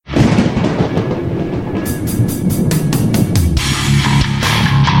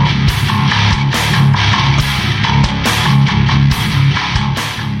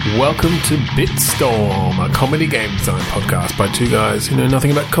welcome to Bitstorm, a comedy game design podcast by two guys who know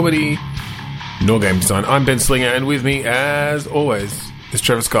nothing about comedy nor game design. I'm Ben Slinger, and with me, as always, is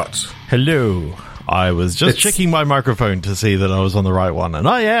Trevor Scott. Hello. I was just checking my microphone to see that I was on the right one, and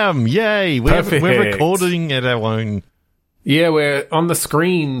I am. Yay! We're recording at our own. Yeah, we're on the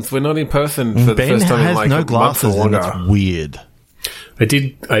screens. We're not in person for the first time in like no a month or glasses, longer. and it's weird. I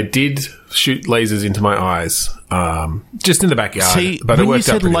did shoot lasers into my eyes, just in the backyard. See, but when it worked you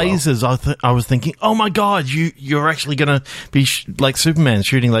said out pretty lasers, well. I was thinking, oh my god, you're actually going to be like Superman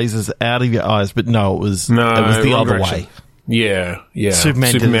shooting lasers out of your eyes, but no, it was the other way. Yeah.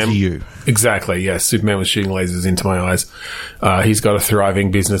 Superman did it to you. Exactly, yes. Superman was shooting lasers into my eyes. He's got a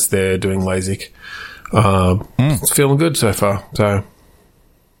thriving business there doing LASIK. It's feeling good so far. So,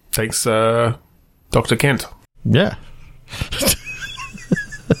 thanks, Dr. Kent. Yeah.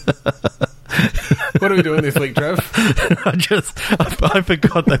 What are we doing this week, Trev? I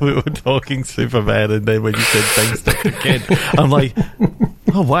forgot that we were talking Superman, and then when you said thanks, Dr. Kent, I'm like,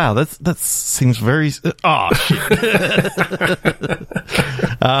 oh wow, that seems very. Shit.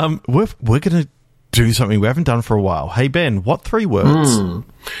 We're gonna do something we haven't done for a while. Hey Ben, what 3 words?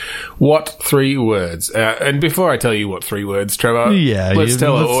 What 3 words? And before I tell you what 3 words, Trevor, let's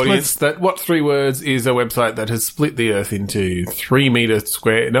tell our audience that What 3 Words is a website that has split the Earth into 3 meter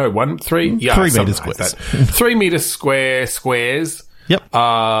square. No, 3 meter squares. Like 3 meter square squares. Yep.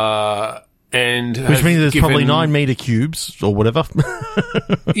 And which means there's probably 9 meter cubes or whatever.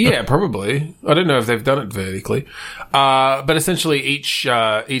 Yeah, probably. I don't know if they've done it vertically. But essentially each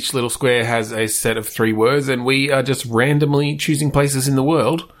little square has a set of 3 words, and we are just randomly choosing places in the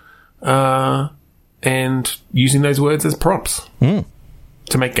world, and using those words as prompts to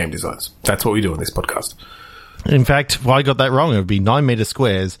make game designs. That's what we do on this podcast. In fact, if I got that wrong, it would be 9 meter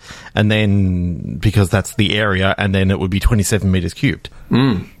squares, and then, because that's the area, and then it would be 27 meters cubed.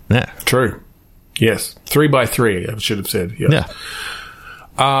 Yeah. True. Yes. 3 by 3, I should have said. Yeah.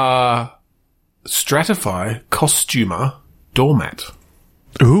 Stratify costumer doormat.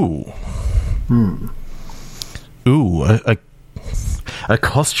 Ooh. Ooh, a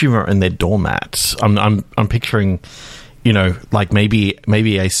costumer and their doormat. I'm picturing, like maybe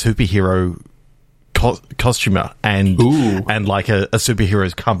a superhero costumer and like a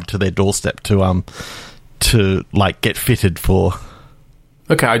superhero's come to their doorstep to like get fitted for.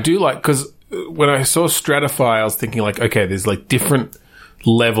 Okay, I do like, because when I saw Stratify, I was thinking like, okay, there's like different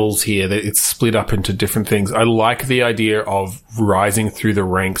levels here that it's split up into different things. I like the idea of rising through the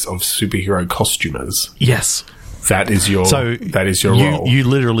ranks of superhero costumers. Yes. That is your role. You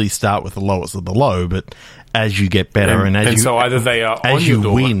literally start with the lowest of the low, but as you get better so either they are as on you your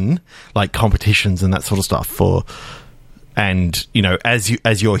door, win like competitions and that sort of stuff as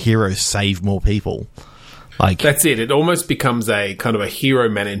your heroes save more people. Like, that's it. It almost becomes a kind of a hero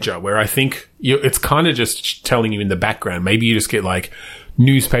manager where I think it's kind of just telling you in the background. Maybe you just get like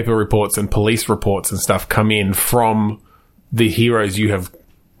newspaper reports and police reports and stuff come in from the heroes you have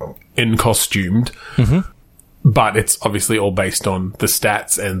in-costumed. But it's obviously all based on the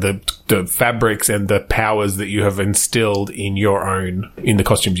stats and the fabrics and the powers that you have instilled in the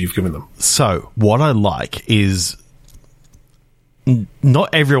costumes you've given them. So what I like is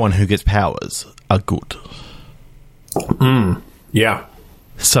not everyone who gets powers are good. Yeah.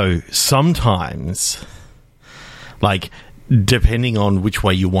 So sometimes, like, depending on which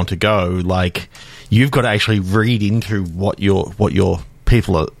way you want to go, like, you've got to actually read into what your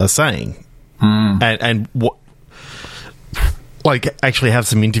people are saying, and what, like, actually have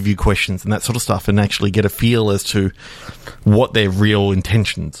some interview questions and that sort of stuff, and actually get a feel as to what their real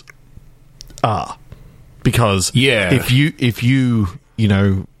intentions are. Because if you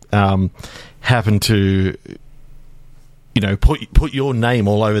happen to put your name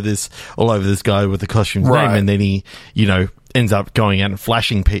all over this guy with the costume's name, and then he ends up going out and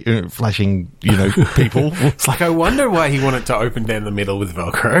flashing people. It's like, I wonder why he wanted to open down the middle with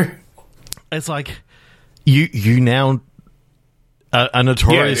Velcro. It's like you now are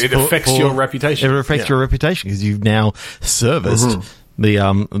notorious. It affects your reputation. It affects your reputation because you've now serviced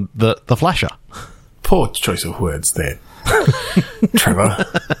the flasher. Poor choice of words there, Trevor.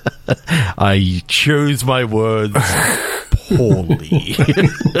 I chose my words poorly.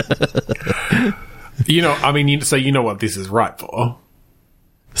 So you know what this is right for?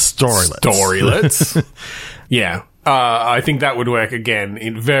 Storylets. Yeah. I think that would work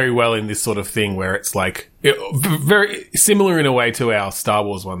again very well in this sort of thing where it's like very similar in a way to our Star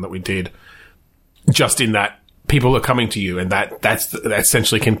Wars one that we did, just in that people are coming to you, and that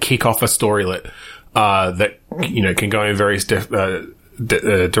essentially can kick off a storylet that can go in various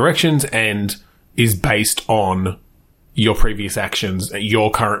directions and is based on your previous actions,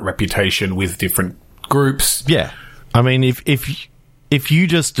 your current reputation with different groups. Yeah. I mean, if you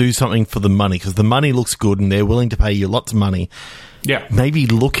just do something for the money, because the money looks good and they're willing to pay you lots of money, Yeah. maybe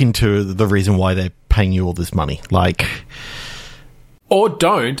look into the reason why they're paying you all this money. Like, Or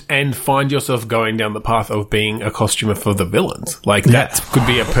don't, and find yourself going down the path of being a costumer for the villains. Like, that could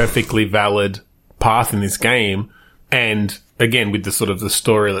be a perfectly valid path in this game. And again, with the sort of the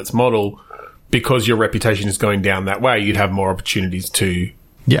story let's model, because your reputation is going down that way, you'd have more opportunities to.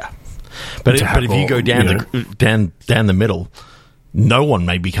 yeah. But if you go down down the middle, no one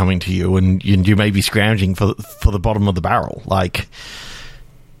may be coming to you, and you may be scrounging for the bottom of the barrel, like,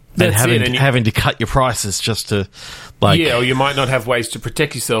 and having to cut your prices just to, like, yeah, or you might not have ways to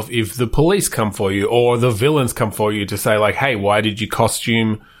protect yourself if the police come for you or the villains come for you to say, like, hey, why did you do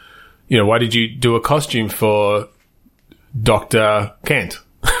a costume for Dr. Kent?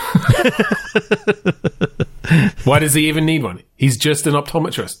 Why does he even need one? He's just an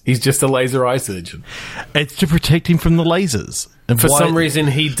optometrist. He's just a laser eye surgeon. It's to protect him from the lasers. And for some reason,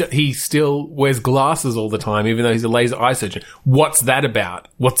 he still wears glasses all the time, even though he's a laser eye surgeon. What's that about?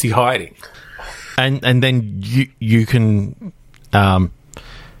 What's he hiding? And then you can,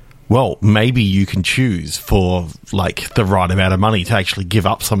 well, maybe you can choose for, like, the right amount of money to actually give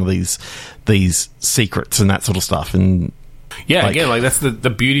up some of these secrets and that sort of stuff. And yeah, again, like, that's the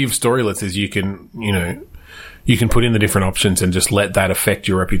beauty of Storylets is you can put in the different options and just let that affect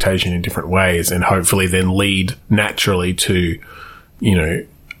your reputation in different ways, and hopefully then lead naturally to,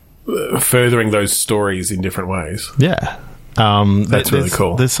 furthering those stories in different ways. Yeah. That's really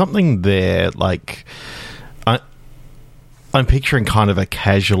cool. There's something there, like, I'm picturing kind of a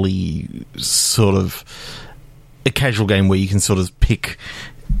casual game where you can sort of pick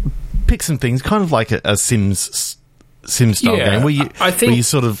some things, kind of like a Sims style game where you're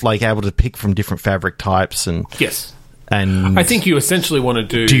sort of like able to pick from different fabric types and yes. And I think you essentially want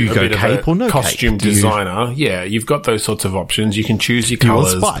to do you a go bit cape of a or no costume cape? designer. Yeah, you've got those sorts of options. You can choose your Do you want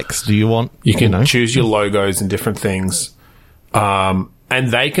colours. spikes? Do you want... You can choose your logos and different things. And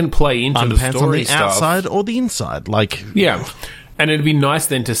they can play into the Underpants story on the stuff. outside or the inside. Like, Yeah. And it'd be nice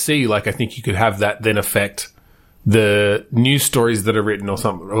then to see, like, I think you could have that then affect the news stories that are written or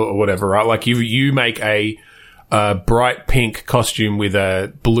something or whatever, right? Like, you make a bright pink costume with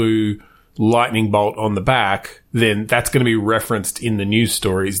a blue lightning bolt on the back, then that's going to be referenced in the news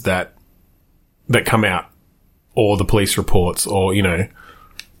stories that come out, or the police reports, or,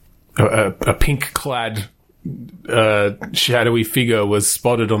 a pink clad shadowy figure was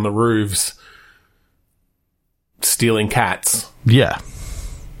spotted on the roofs stealing cats. yeah.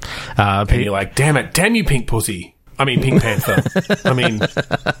 And you're like, damn you, pink pussy. I mean, Pink Panther. I mean,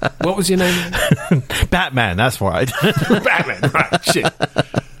 what was your name? Batman, that's right. Batman, right, shit.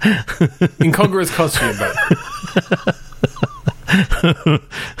 Incongruous costume, but...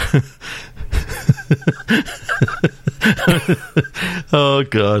 Oh,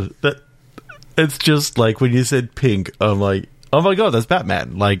 God. It's just like when you said pink, I'm like, oh my God, that's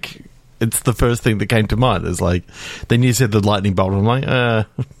Batman. Like, it's the first thing that came to mind. It's like, then you said the lightning bolt, I'm like,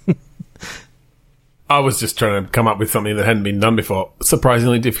 I was just trying to come up with something that hadn't been done before.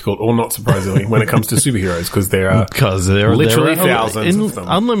 Surprisingly difficult, or not surprisingly, when it comes to superheroes, because there are literally thousands of them.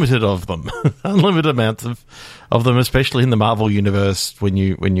 Unlimited of them. Unlimited amounts of them, especially in the Marvel universe, when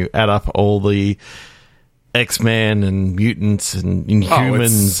you add up all the X-Men and mutants and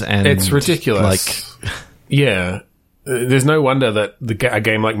Inhumans. It's ridiculous. Like, yeah. There's no wonder that a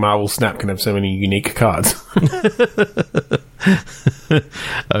game like Marvel Snap can have so many unique cards.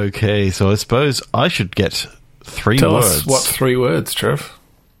 Okay, so I suppose I should get 3 Tell words. us what 3 words, Trev.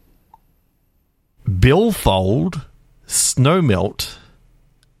 Billfold, Snowmelt,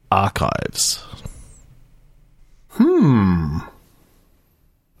 Archives.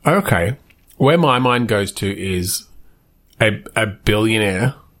 Okay. Where my mind goes to is a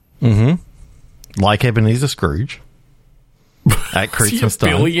billionaire. Like Ebenezer Scrooge. At Christmas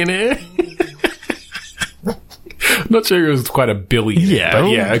time. Billionaire? Not sure he was quite a billionaire. Yeah. But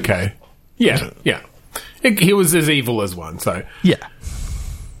yeah, okay. Yeah. He was as evil as one, so. Yeah.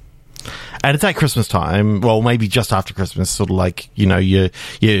 And it's at Christmas time. Well, maybe just after Christmas, sort of like, you're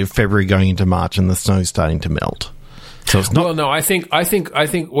February going into March and the snow's starting to melt. So it's not. Well, no, I think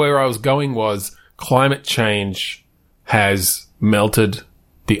where I was going was climate change has melted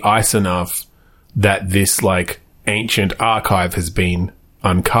the ice enough that this, like, ancient archive has been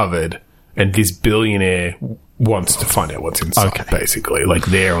uncovered, and this billionaire wants to find out what's inside, basically. Like,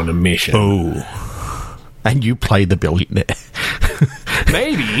 they're on a mission. Oh. And you play the billionaire.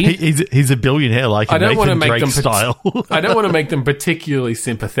 Maybe. He's a billionaire, like Nathan Drake style. I don't want to make them particularly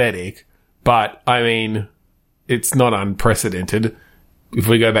sympathetic, but, I mean, it's not unprecedented. If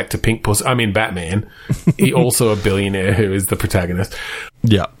we go back to Batman, he also a billionaire who is the protagonist.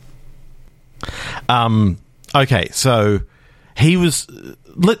 Yeah. Okay, so he was.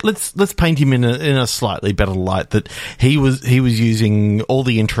 Let's paint him in a slightly better light. That he was using all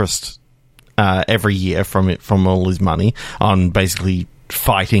the interest every year from all his money on basically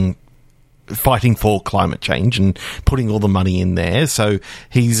fighting for climate change and putting all the money in there. So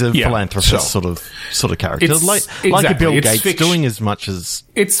he's a philanthropist sort of character, like a Bill Gates, doing as much as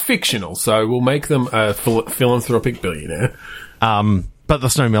it's fictional. So we'll make them a philanthropic billionaire. But the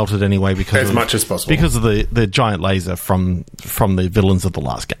snow melted anyway because much as possible because of the giant laser from the villains of the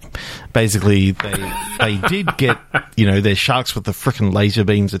last game. Basically, they did get their sharks with the frickin' laser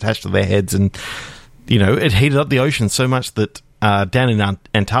beams attached to their heads, and it heated up the ocean so much that down in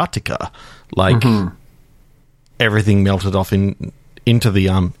Antarctica, everything melted off into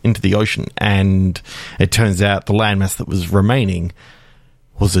the ocean, and it turns out the landmass that was remaining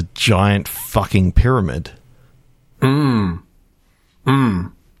was a giant fucking pyramid.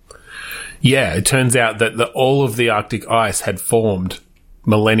 Yeah, it turns out that all of the Arctic ice had formed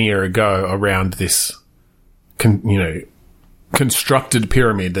millennia ago around this, constructed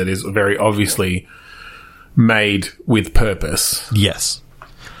pyramid that is very obviously made with purpose. Yes.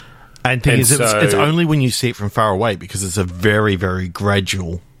 And it's only when you see it from far away because it's a very, very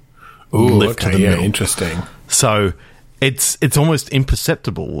gradual lift to the middle. Interesting. So it's almost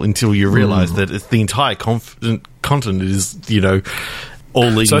imperceptible until you realise that it's the entire continent is, all leading towards the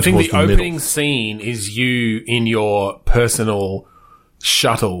middle. So I think the opening scene is you in your personal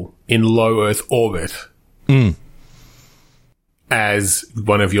shuttle in low Earth orbit as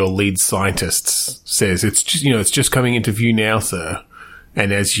one of your lead scientists says, it's just coming into view now, sir.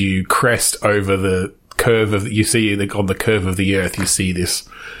 And as you crest over the curve on the curve of the Earth, you see this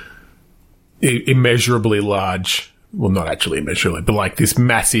immeasurably large, well, not actually immeasurably, but like this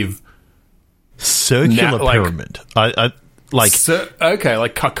massive circular pyramid. Like a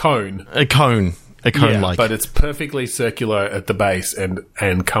cone. A cone, like. But it's perfectly circular at the base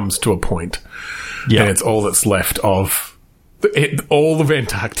and comes to a point. Yeah. And it's all that's left of all of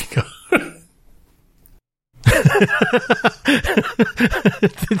Antarctica.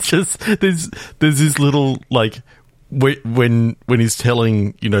 It's just there's this little when he's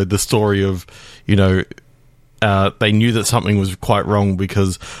telling the story of they knew that something was quite wrong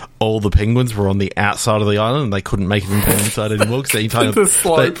because all the penguins were on the outside of the island and they couldn't make it into the inside anymore because anytime they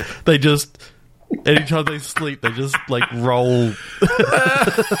sleep they just roll.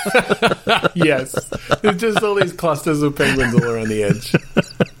 Yes, there's just all these clusters of penguins all around the edge.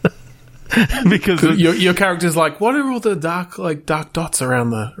 Because your character's like, what are all the dark dots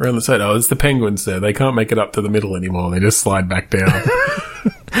around the side? Oh, it's the penguins there. They can't make it up to the middle anymore. They just slide back down.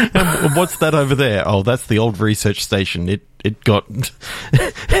 And what's that over there? Oh, that's the old research station. It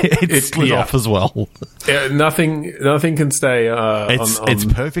split off as well. Nothing can stay. It's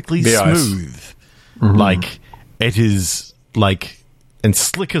perfectly smooth. Mm-hmm. It is and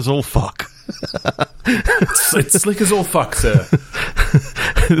slick as all fuck. It's slick as all fuck, sir.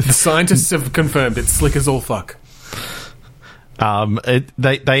 The scientists have confirmed it's slick as all fuck.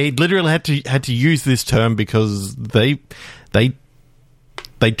 They literally had to use this term because they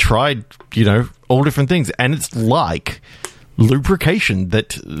tried all different things, and it's like lubrication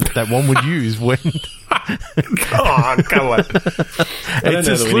that one would use when. Come on. It's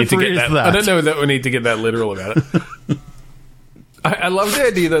as slippery as that. I don't know that we need to get that literal about it. I love the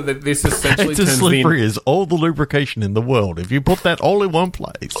idea though that this essentially it's as slippery as all the lubrication in the world. If you put that all in one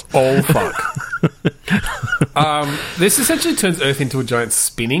place, oh fuck. This essentially turns Earth into a giant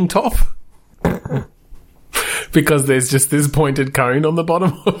spinning top because there's just this pointed cone on the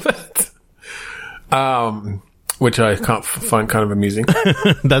bottom of it, which I can't find kind of amusing.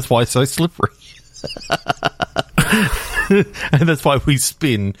 That's why it's so slippery. And that's why we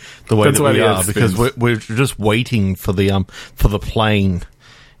spin the way that we are, because we're just waiting for the plane,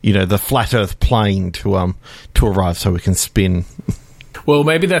 the flat Earth plane to arrive so we can spin. Well,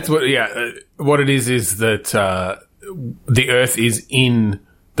 maybe that's what it is that the Earth is in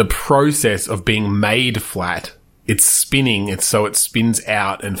the process of being made flat. It's spinning, so it spins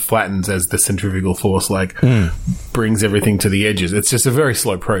out and flattens as the centrifugal force brings everything to the edges. It's just a very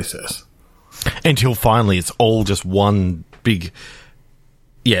slow process. Until finally it's all just one big...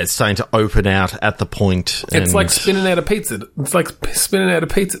 Yeah, it's starting to open out at the point. It's like spinning out a pizza. It's like spinning out a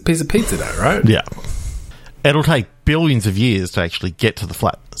piece of pizza dough, right? Yeah. It'll take billions of years to actually get to the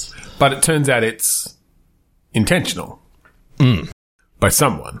flatness. But it turns out it's intentional. By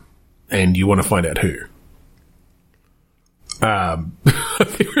someone. And you want to find out who. I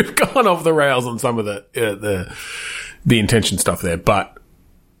think we've gone off the rails on some of the intention stuff there, but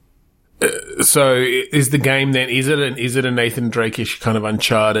so is the game then? Is it a Nathan Drake-ish kind of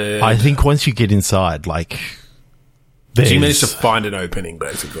Uncharted? I think once you get inside, like, you manage to find an opening,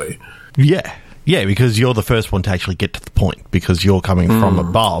 basically. Yeah, because you're the first one to actually get to the point because you're coming from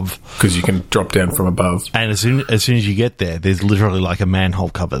above. Because you can drop down from above, and as soon as you get there, there's literally like a manhole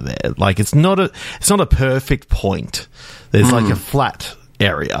cover there. Like it's not a perfect point. There's like a flat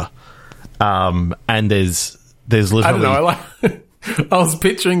area, and there's literally. I don't know. I was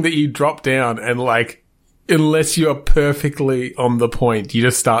picturing that you drop down and, like, unless you're perfectly on the point, you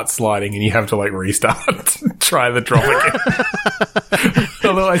just start sliding and you have to, like, restart. Try the drop again.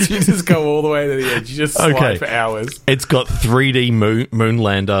 Otherwise, you just go all the way to the edge. You just slide for hours. It's got 3D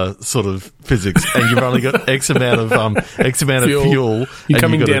moonlander sort of physics, and you've only got X amount of fuel. You're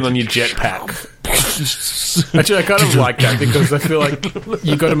coming down on your jetpack. Actually, I kind of like that because I feel like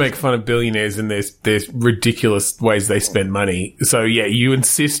you got to make fun of billionaires and there's ridiculous ways they spend money. So yeah, you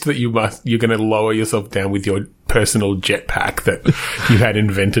insist that you're going to lower yourself down with your personal jetpack that you had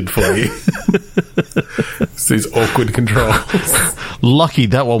invented for you. It's these awkward controls. Lucky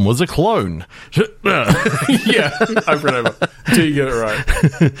that one was a clone. Yeah, over and over till you get it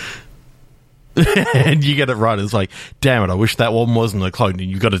right. And you get it right. It's like, damn it, I wish that one wasn't a clone, and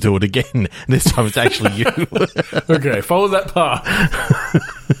you got to do it again. This time it's actually you. Okay, follow that path.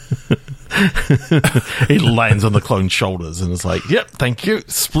 It lands on the clone's shoulders, and it's like, yep, thank you.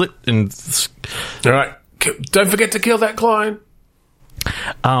 Split and... All right, don't forget to kill that clone.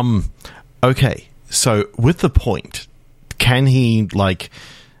 Okay, so with the point, can he, like,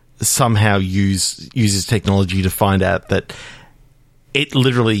 somehow use his technology to find out that it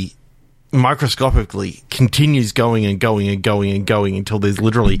literally... microscopically continues going and going and going and going until there's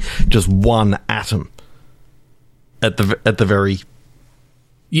literally just one atom at the very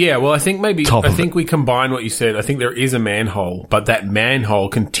well, I think we combine what you said. I think there is a manhole, but that manhole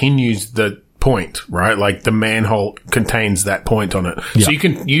continues the point, right? Like the manhole contains that point on it. Yeah. So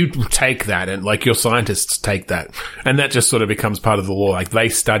you take that and like your scientists take that and that just sort of becomes part of the law. Like they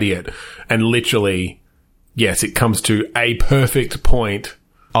study it and literally, yes, it comes to a perfect point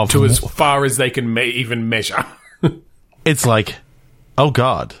to as far as they can even measure. It's like, oh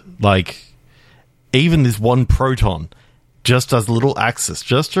God, like even this one proton just does a little axis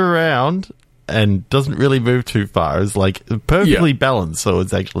just around and doesn't really move too far. It's like perfectly balanced. So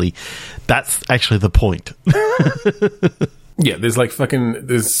that's actually the point. Yeah, there's like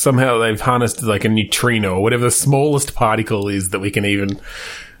there's somehow they've harnessed like a neutrino or whatever the smallest particle is that we can even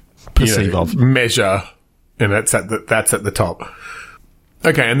perceive of measure. And that's at the top.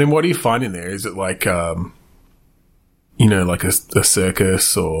 Okay, and then what do you find in there? Is it like, like a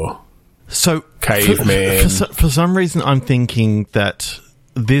circus or caveman? For some reason, I'm thinking that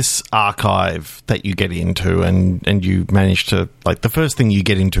this archive that you get into and you manage to, like, the first thing you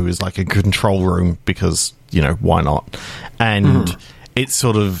get into is like a control room because, why not? And it's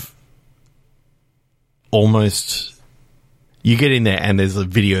sort of almost, you get in there and there's a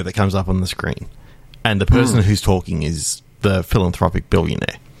video that comes up on the screen and the person who's talking is the philanthropic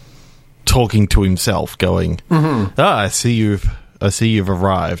billionaire talking to himself going, I see you've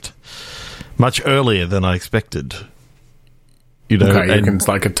arrived much earlier than I expected. Okay, it's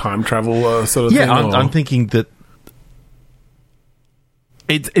like a time travel sort of thing? Yeah, I'm thinking that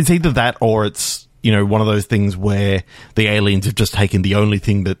it's either that or it's, one of those things where the aliens have just taken the only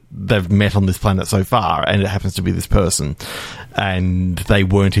thing that they've met on this planet so far and it happens to be this person and they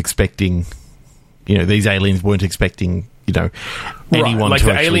weren't expecting, these aliens weren't expecting anyone like to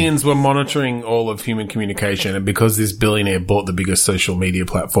the aliens were monitoring all of human communication, and because this billionaire bought the biggest social media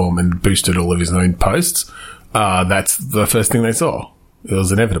platform and boosted all of his own posts, that's the first thing they saw. It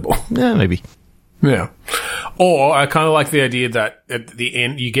was inevitable. Yeah, maybe. Yeah. Or I kind of like the idea that at the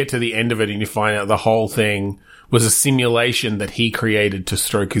end, you get to the end of it and you find out the whole thing was a simulation that he created to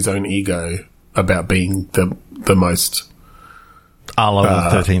stroke his own ego about being the most the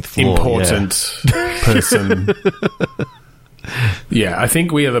 13th floor, important person. Yeah, I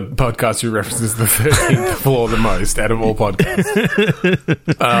think we are the podcast who references the 13th floor the most out of all podcasts.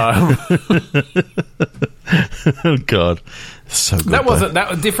 Oh God, so good. That was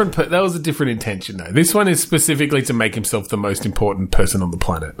a different intention though. This one is specifically to make himself the most important person on the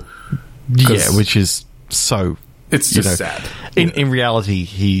planet. Yeah, which is so. It's just sad. In reality,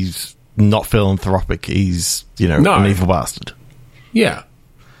 he's not philanthropic. He's an evil bastard. Yeah,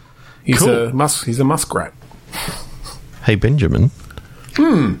 he's cool. He's a muskrat. Hey, Benjamin.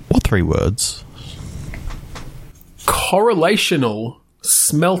 What 3 words? Correlational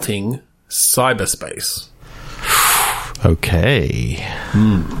smelting cyberspace. Okay.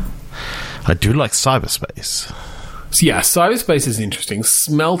 I do like cyberspace. So yeah, cyberspace is interesting.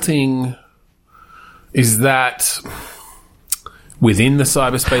 Smelting, is that within the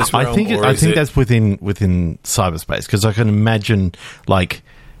cyberspace realm? I think that's within cyberspace, because I can imagine like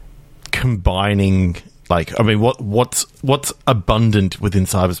combining, like, I mean, what's abundant within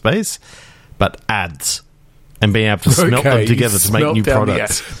cyberspace, but ads, and being able to smelt them together to make new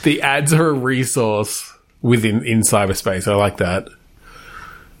products. The ads are a resource in cyberspace. I like that.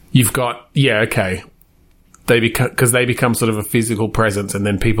 You've got they become sort of a physical presence, and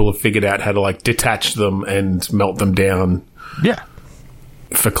then people have figured out how to like detach them and melt them down. Yeah.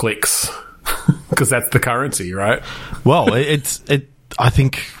 For clicks, because that's the currency, right? Well, I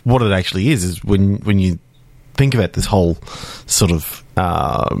think what it actually is when you think about this whole sort of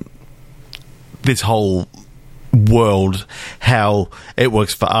this whole world, how it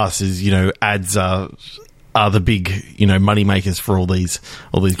works for us is, you know, ads are the big, you know, money makers for all these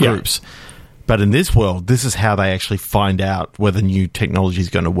groups. But in this world, this is how they actually find out whether new technology is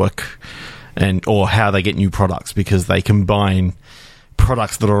going to work, or how they get new products, because they combine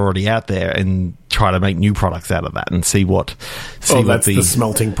products that are already out there and try to make new products out of that, and see what the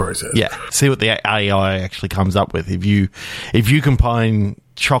smelting process. Yeah, see what the AI actually comes up with. If you combine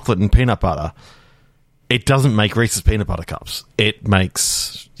chocolate and peanut butter, it doesn't make Reese's peanut butter cups. It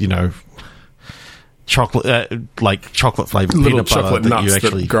makes, you know, chocolate like chocolate flavored peanut butter that you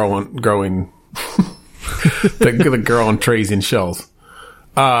actually grow in that grow on trees in shells.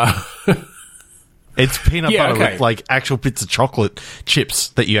 It's peanut butter with like actual bits of chocolate chips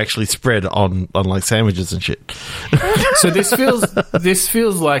that you actually spread on like sandwiches and shit. So this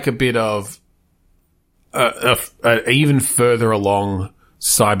feels like a bit of even further along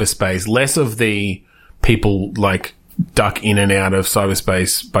cyberspace, less of the people like duck in and out of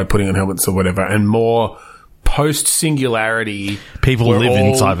cyberspace by putting on helmets or whatever, and more post singularity. People live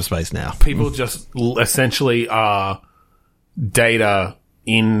in cyberspace now. People just essentially are data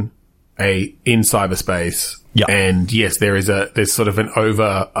in cyberspace. Yeah. And yes, there's sort of an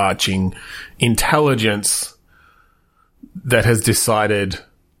overarching intelligence that has decided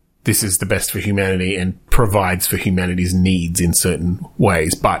this is the best for humanity and provides for humanity's needs in certain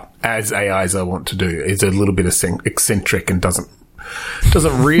ways. But as AIs I want to do, is a little bit eccentric and doesn't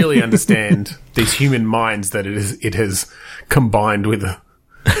really understand these human minds that it has combined with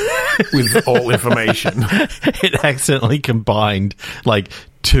all information. It accidentally combined like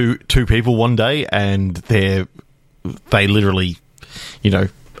two people one day, and they literally, you know,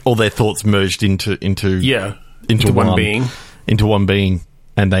 all their thoughts merged into one being,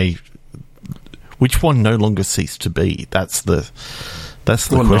 and which one no longer ceased to be? That's the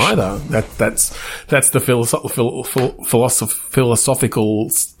question. Neither. That's the philosophical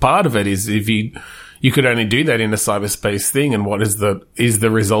part of it. Is if you could only do that in a cyberspace thing, and what is the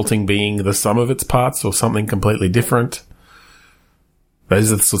resulting being the sum of its parts, or something completely different?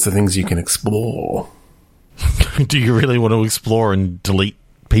 Those are the sorts of things you can explore. Do you really want to explore and delete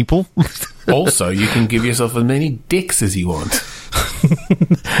people? Also, you can give yourself as many dicks as you want.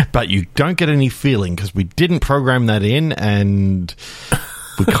 But you don't get any feeling, because we didn't program that in, and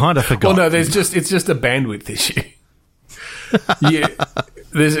we kind of forgot. Well, no, it's just a bandwidth issue. Yeah,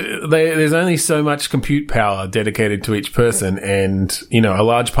 there's only so much compute power dedicated to each person, and you know, a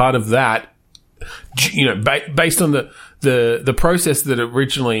large part of that, you know, based on the process that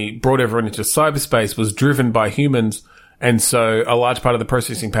originally brought everyone into cyberspace was driven by humans, and so a large part of the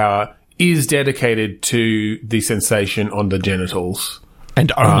processing power is dedicated to the sensation on the genitals.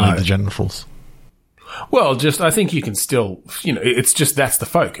 And only the genitals. Well, I think you can still, you know, it's just that's the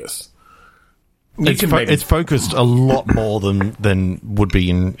focus. It's focused a lot more than would be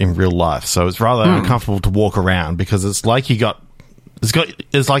in real life, so it's rather uncomfortable to walk around, because it's like you got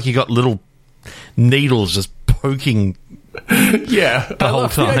little needles just poking. Yeah, the whole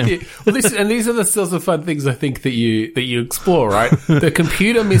time. Well, these are the sorts of fun things I think that you explore, right? The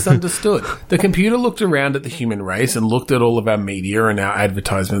computer misunderstood. The computer looked around at the human race and looked at all of our media and our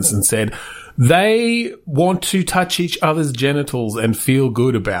advertisements and said, they want to touch each other's genitals and feel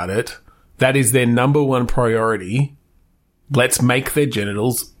good about it. That is their number one priority. Let's make their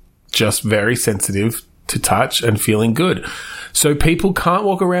genitals just very sensitive to touch and feeling good. So people can't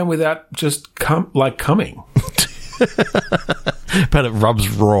walk around without just coming. But it rubs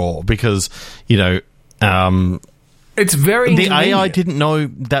raw, because, you know, it's very the AI didn't know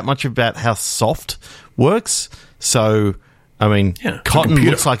that much about how soft works. So, I mean, cotton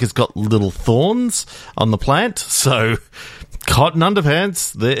looks like it's got little thorns on the plant. So, cotton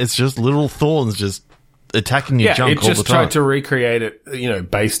underpants, it's just little thorns just attacking your junk it all the just time. tried to recreate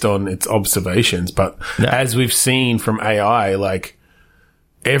it, based on its observations. But as we've seen from AI, like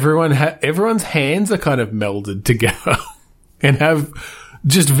everyone's hands are kind of melded together and have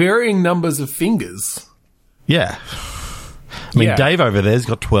just varying numbers of fingers. Yeah. I mean, Yeah. Dave over there's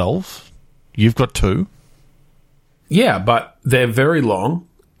got 12. You've got 2. Yeah, but they're very long.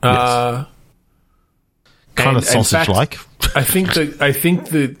 Yes. Kind of and in fact, sausage-like. I think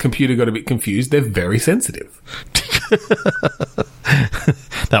the computer got a bit confused. They're very sensitive.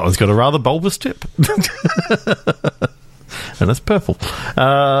 That one's got a rather bulbous tip. And it's purple.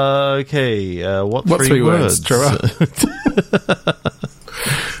 Okay, what three words? Trevor?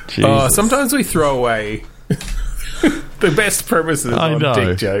 Jesus. Sometimes we throw away the best premises I on know.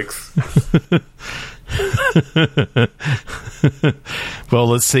 dick jokes. Well,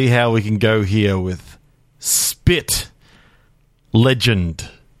 let's see how we can go here with Spit Legend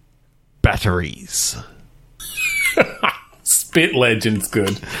batteries. Spit Legend's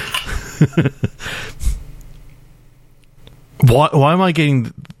good. Why am I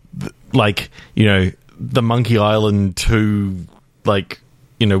getting, the Monkey Island 2, where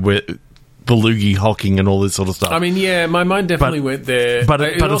the loogie hocking and all this sort of stuff? I mean, yeah, my mind definitely went there. But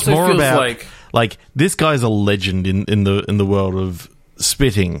it's also more feels about like this guy's a legend in the world of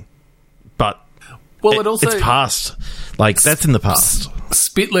spitting, but it's past. Like that's in the past.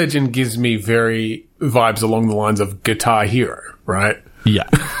 Spit Legend gives me very vibes along the lines of Guitar Hero, right? Yeah,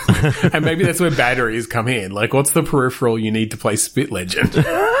 And maybe that's where batteries come in. Like, what's the peripheral you need to play Spit Legend?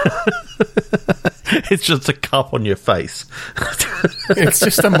 it's just a cup on your face. It's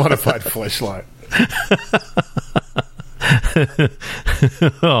just a modified fleshlight.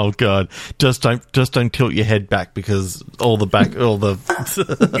 Oh god! Just don't tilt your head back because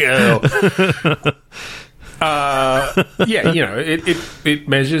It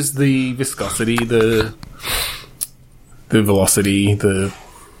measures the viscosity, the velocity, the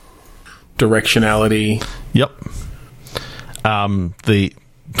directionality. Yep.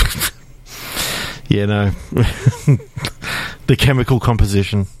 The chemical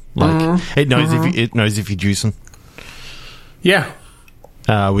composition. Like it knows if you're juicing. Yeah.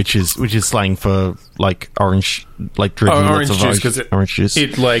 Which is slang for like orange, like drinking Orange lots of juice, because orange juice.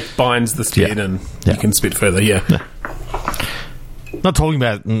 it like binds the spit and you can spit further. Yeah. Not talking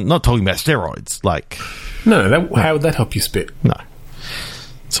about steroids. Like No, how would that help you spit? no,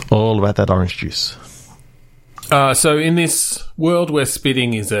 it's all about that orange juice. So in this world where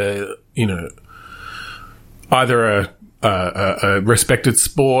spitting is either a respected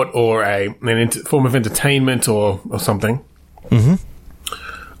sport or form of entertainment or something. Mm-hmm.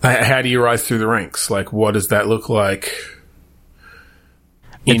 How do you rise through the ranks? Like, what does that look like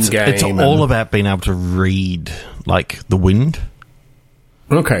in game? It's all about being able to read like the wind.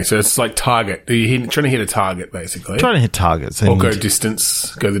 Okay, so it's like target. Are you trying to hit a target, basically? Trying to hit targets. Or go the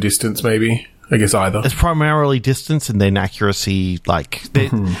distance, maybe. I guess either. It's primarily distance and then accuracy. Like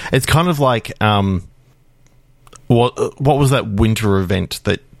it's kind of like what was that winter event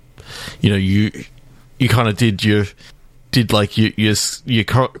that you kind of did your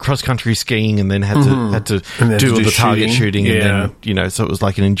cross country skiing and then had to do the target shooting and then so it was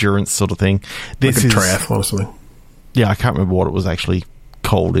like an endurance sort of thing. This like a triathlon or something. Yeah, I can't remember what it was actually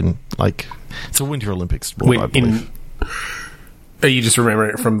called in. Like it's a Winter Olympics sport, I believe. Are you just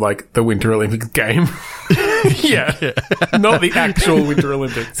remembering it from like the Winter Olympics game? Yeah. Not the actual Winter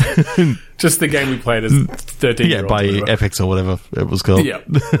Olympics. Just the game we played as 13-year-olds. Yeah, by FX or whatever it was called. Yeah.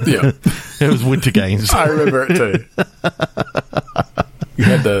 It was Winter Games. I remember it too. You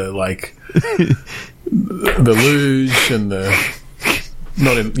had the luge and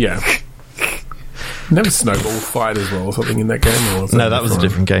Never snowball fight as well or something in that game? Or no, that was a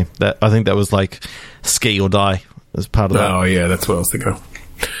different game. I think that was like ski or die as part of that. Oh, yeah, that's what I was thinking of.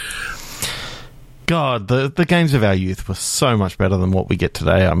 God, the games of our youth were so much better than what we get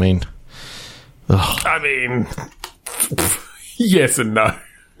today. I mean... Ugh. I mean... yes and no.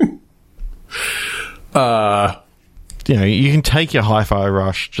 You can take your Hi-Fi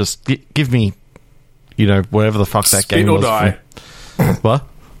Rush, just give me, whatever the fuck that game was. Spit or die. What?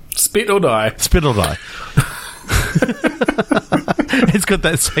 Spit or die. Spit or die. It's got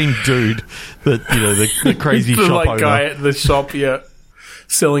that same dude that the crazy the shop owner guy at the shop,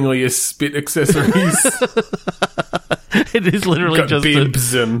 selling all your spit accessories. It is literally just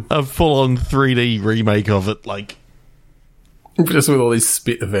a full-on 3D remake of it, like just with all these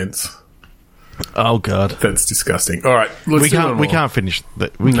spit events. Oh god, that's disgusting. All right, we can't finish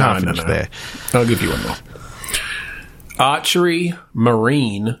that. We can't finish there. I'll give you one more. Archery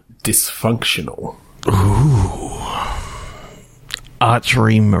Marine dysfunctional. Ooh.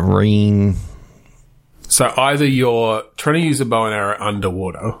 Archery Marine. So either you're trying to use a bow and arrow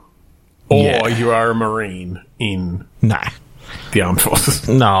underwater, or you are a Marine in Nah. the armed forces.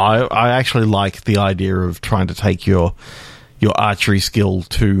 No, I actually like the idea of trying to take your archery skill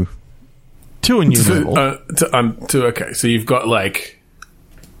to a new level. Okay, so you've got like...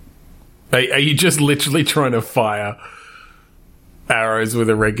 Are you just literally trying to fire arrows with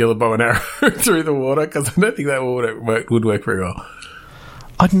a regular bow and arrow through the water? Because I don't think that would work very well.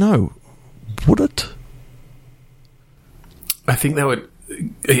 I don't know. Would it? I think that would...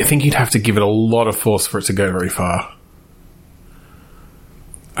 I think you'd have to give it a lot of force for it to go very far.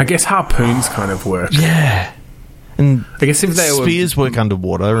 I guess harpoons kind of work. Yeah. And I guess if they spears work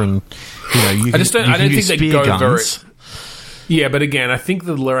underwater, and you I don't think they go guns. very... Yeah, but again, I think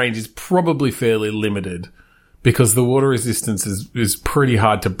the range is probably fairly limited because the water resistance is pretty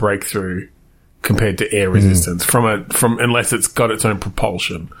hard to break through compared to air resistance from unless it's got its own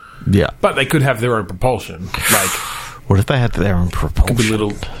propulsion. Yeah. But they could have their own propulsion. Like, what if they had their own propulsion? could be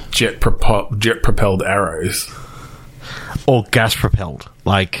little jet propelled arrows. Or gas propelled.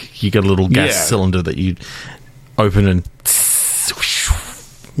 Like, you get a little gas cylinder that you open and...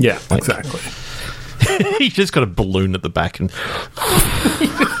 Yeah, exactly. You just got a balloon at the back and... You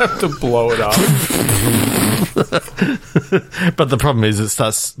have to blow it up. But the problem is it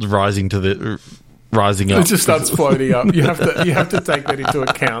starts rising up. It just starts floating up. You have to take that into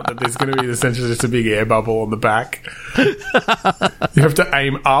account, that there's going to be essentially just a big air bubble on the back. You have to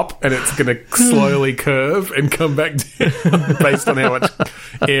aim up, and it's going to slowly curve and come back down based on how much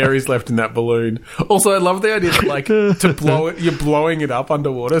air is left in that balloon. Also, I love the idea that, like, to blow it, you're blowing it up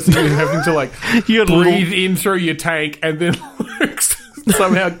underwater, so you're having to, like, breathe in through your tank and then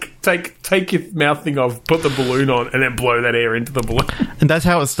somehow take your mouth thing off, put the balloon on, and then blow that air into the balloon. And that's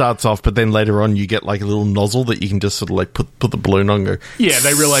how it starts off, but then later on you get like a little nozzle that you can just sort of like put the balloon on and go... Yeah,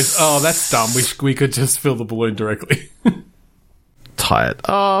 they realise, oh, that's dumb. We could just fill the balloon directly. Tie it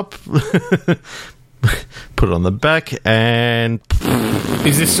up. Put it on the back, and...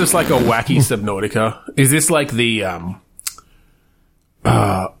 Is this just like a wacky Subnautica? Is this like the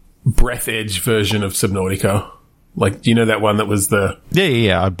Breath Edge version of Subnautica? Like, do you know that one that was the...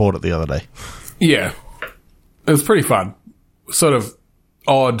 Yeah, I bought it the other day. Yeah. It was pretty fun. Sort of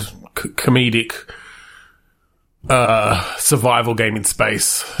odd, comedic survival game in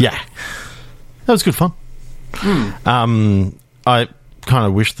space. Yeah. That was good fun. I kind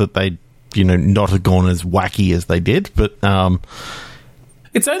of wish that they'd, not have gone as wacky as they did, but...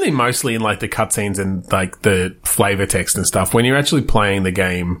 It's only mostly in, like, the cutscenes and, like, the flavor text and stuff. When you're actually playing the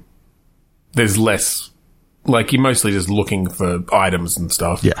game, there's less... Like, you're mostly just looking for items and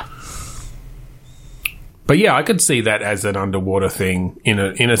stuff. Yeah. But yeah, I could see that as an underwater thing in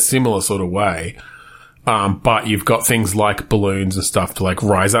a similar sort of way. But you've got things like balloons and stuff to, like,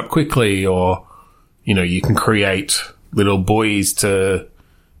 rise up quickly, or, you can create little buoys to,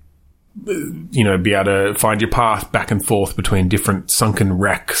 be able to find your path back and forth between different sunken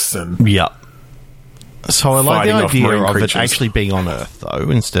wrecks and... Yeah. So I like the idea of creatures. it actually being on Earth, though,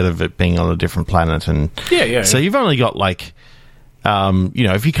 instead of it being on a different planet. And yeah. So you've only got, like,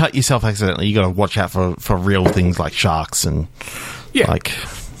 if you cut yourself accidentally, you got to watch out for real things like sharks and like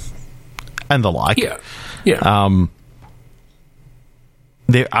and the like. Yeah.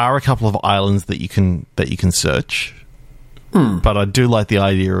 There are a couple of islands that you can search, but I do like the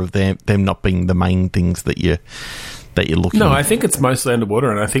idea of them not being the main things that you're looking at. No, I think it's mostly underwater,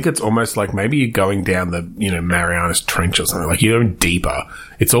 and I think it's almost like maybe you're going down the, Marianas Trench or something. Like, you're going deeper.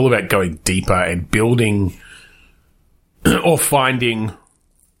 It's all about going deeper and building or finding...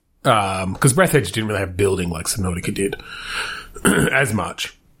 Because Breath Edge didn't really have building like Subnautica did as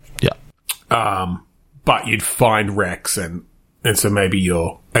much. Yeah. But you'd find wrecks, and so maybe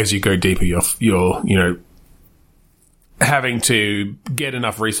as you go deeper, you're having to get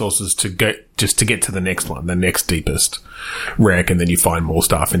enough resources to get to the next one, the next deepest wreck, and then you find more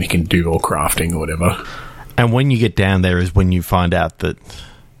stuff and you can do more crafting or whatever. And when you get down there is when you find out that,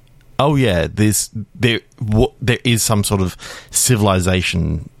 oh yeah, there is some sort of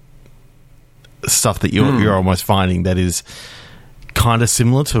civilization stuff that you're almost finding that is kind of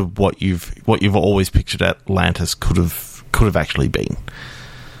similar to what you've always pictured Atlantis could have actually been,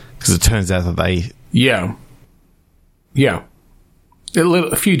 because it turns out that they Yeah.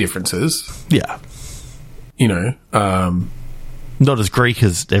 A few differences. Yeah. Not as Greek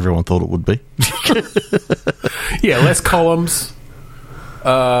as everyone thought it would be. Yeah, less columns.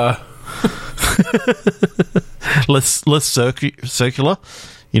 Less circular.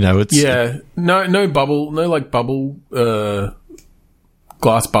 It's... Yeah. No bubble, no, like, bubble,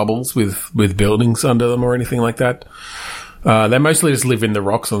 glass bubbles with buildings under them or anything like that. They mostly just live in the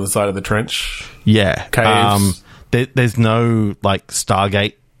rocks on the side of the trench. Yeah. Caves. There's no, like,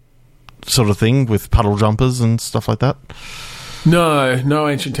 Stargate sort of thing with puddle jumpers and stuff like that. No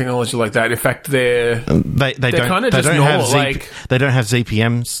ancient technology like that. In fact, they're kind of just normal. They don't have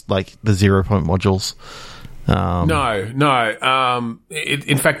ZPMs, like the 0-point modules. No.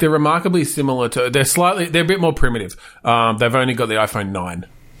 In fact, they're remarkably similar to. They're a bit more primitive. They've only got the iPhone 9.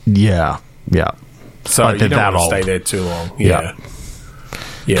 Yeah. So like you don't want to stay there too long. Yeah.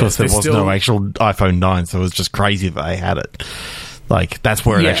 Because there was no actual iPhone 9, so it was just crazy that they had it. Like, that's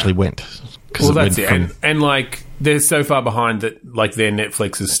where it actually went. Well, that's it. And like, they're so far behind that, like, their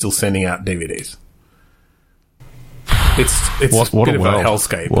Netflix is still sending out DVDs. It's what a bit a of world. a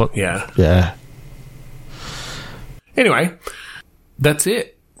hellscape. What? Yeah. Anyway, that's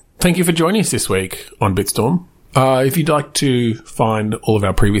it. Thank you for joining us this week on Bitstorm. If you'd like to find all of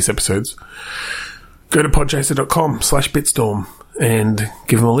our previous episodes, go to podchaser.com/Bitstorm and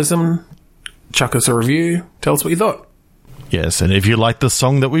give them a listen. Chuck us a review. Tell us what you thought. Yes, and if you like the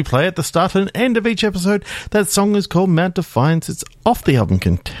song that we play at the start and end of each episode, that song is called Mount Defiance. It's off the album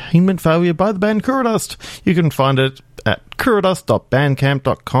Containment Failure by the band Kuradust. You can find it at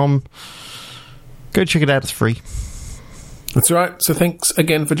kuradust.bandcamp.com. Go check it out, it's free. That's right. So thanks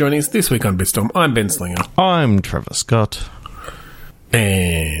again for joining us this week on Bitstorm. I'm Ben Slinger. I'm Trevor Scott.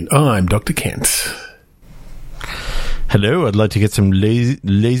 And I'm Dr. Kent. Hello, I'd like to get some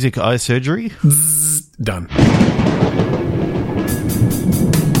LASIK eye surgery. Done.